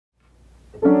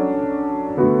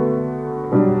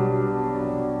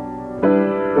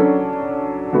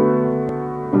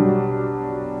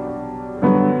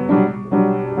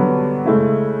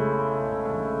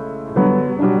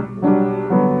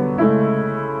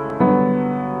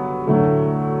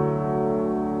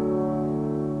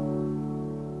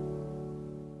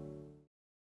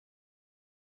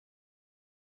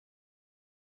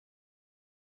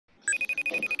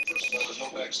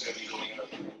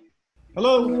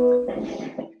Hello?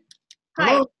 Hi.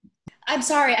 Hello? I'm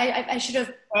sorry. I should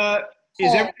have. Uh,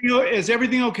 is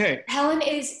everything okay? Helen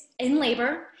is in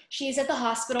labor. She is at the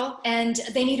hospital, and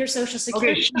they need her social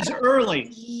Okay, security. she's early.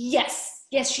 Yes,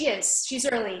 yes, she is. She's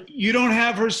early. You don't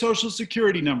have her social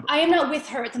security number. I am not with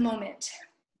her at the moment.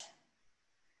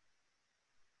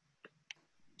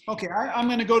 Okay, I'm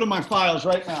going to go to my files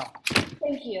right now.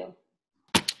 Thank you.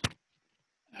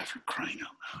 For crying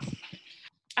out loud.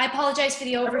 I apologize for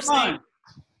the Never oversight. mind.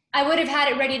 I would have had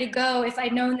it ready to go if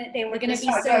I'd known that they were going to be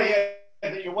I so. thought, yeah,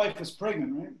 that your wife was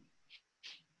pregnant,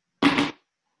 right?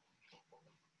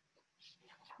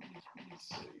 Let's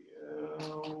see.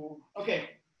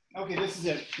 Okay, this is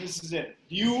it. This is it.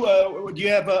 Do you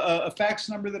have a fax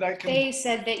number that I can? They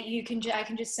said that I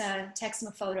can just text them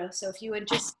a photo. So if you would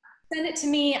just send it to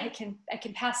me, I can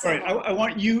pass it All right, along. I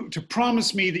want you to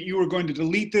promise me that you are going to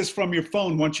delete this from your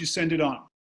phone once you send it on.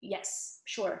 Yes,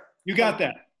 sure. You got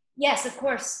that? Yes, of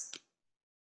course.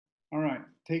 All right,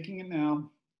 taking it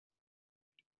now.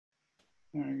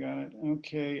 There, I got it.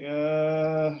 Okay,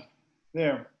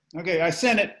 there. Okay, I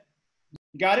sent it.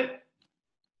 You got it?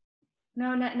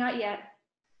 No, not yet.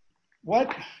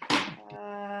 What?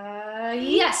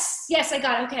 Yes, I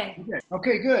got it. Okay.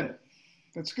 Okay, good.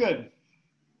 That's good.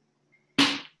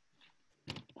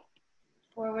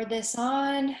 Forward this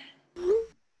on.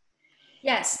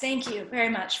 Yes, thank you very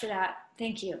much for that.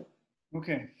 Thank you.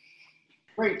 Okay,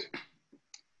 great.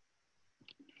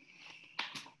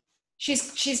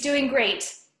 She's doing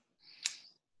great,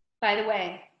 by the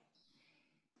way.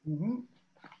 Mm-hmm.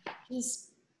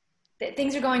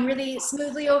 Things are going really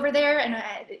smoothly over there, and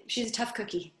she's a tough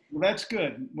cookie. Well, that's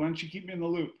good. Why don't you keep me in the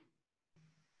loop?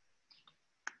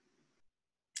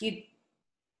 You'd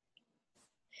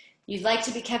like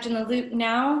to be kept in the loop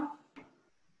now?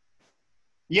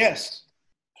 Yes.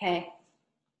 Okay.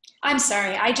 I'm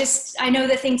sorry. I know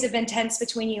that things have been tense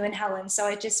between you and Helen, so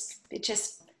it just.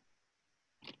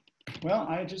 Well,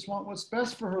 I just want what's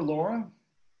best for her, Laura.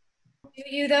 Do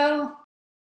you though?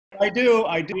 I do.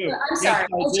 I'm sorry.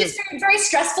 Yes, It's just very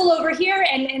stressful over here,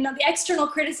 and the external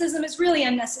criticism is really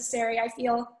unnecessary, I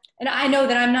feel. And I know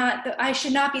that I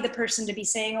should not be the person to be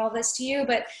saying all this to you,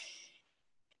 but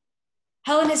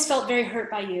Helen has felt very hurt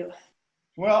by you.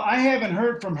 Well, I haven't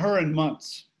heard from her in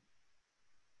months.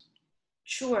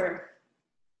 Sure.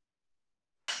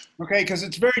 Okay, because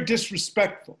it's very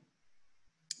disrespectful.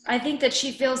 I think that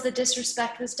she feels the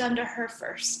disrespect was done to her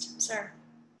first, sir.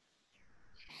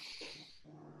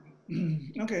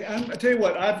 Okay, I tell you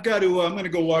what, I'm going to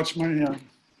go watch my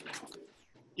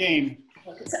game.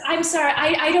 I'm sorry,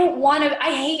 I don't want to,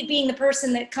 I hate being the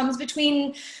person that comes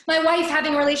between my wife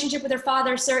having a relationship with her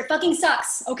father, sir. It fucking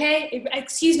sucks, okay?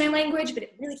 Excuse my language, but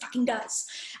it really fucking does.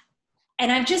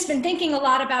 And I've just been thinking a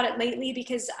lot about it lately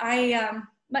because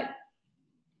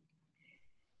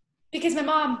because my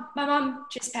mom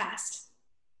just passed.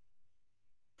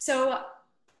 So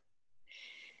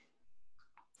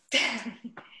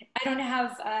I don't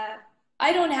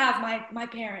have my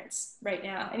parents right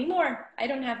now anymore. I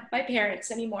don't have my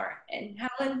parents anymore, and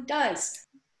Helen does.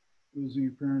 Losing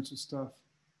your parents is tough.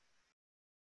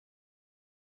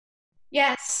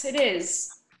 Yes, it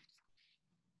is.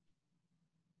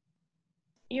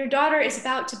 Your daughter is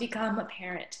about to become a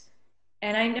parent,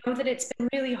 and I know that it's been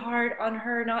really hard on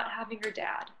her not having her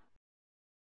dad.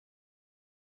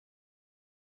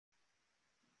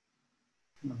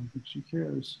 I don't think she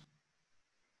cares.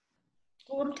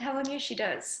 Well, I'm telling you, she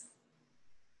does.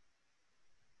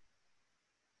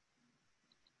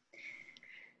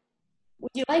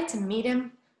 Would you like to meet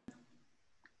him?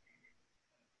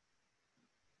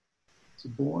 It's a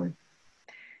boy.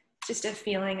 Just a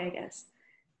feeling, I guess.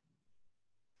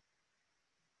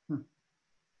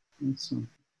 That's something.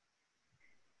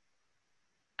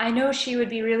 I know she would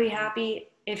be really happy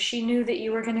if she knew that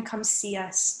you were going to come see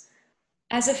us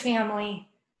as a family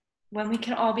when we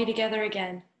can all be together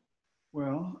again.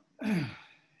 Well,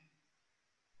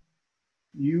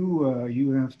 you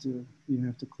have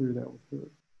to clear that with her.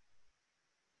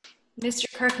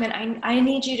 Mr. Kirkman, I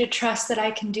need you to trust that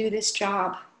I can do this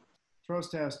job.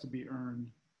 Trust has to be earned.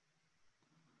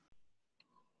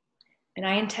 And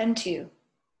I intend to.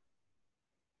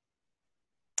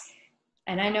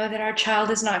 And I know that our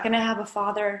child is not going to have a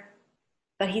father,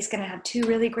 but he's going to have two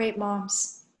really great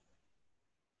moms.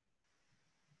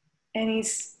 And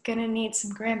he's going to need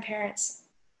some grandparents.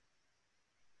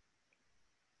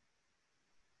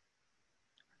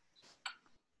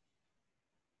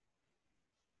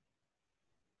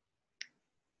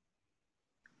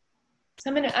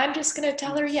 So I'm just going to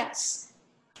tell her yes.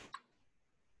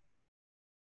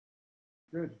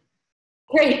 Good.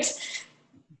 Great.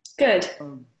 Good.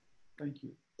 Thank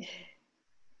you.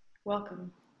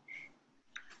 Welcome.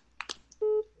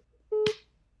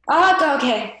 Ah,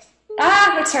 okay.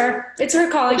 Ah, it's her. It's her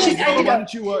calling. She's. Why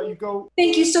don't you go?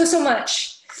 Thank you so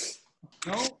much.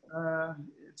 No.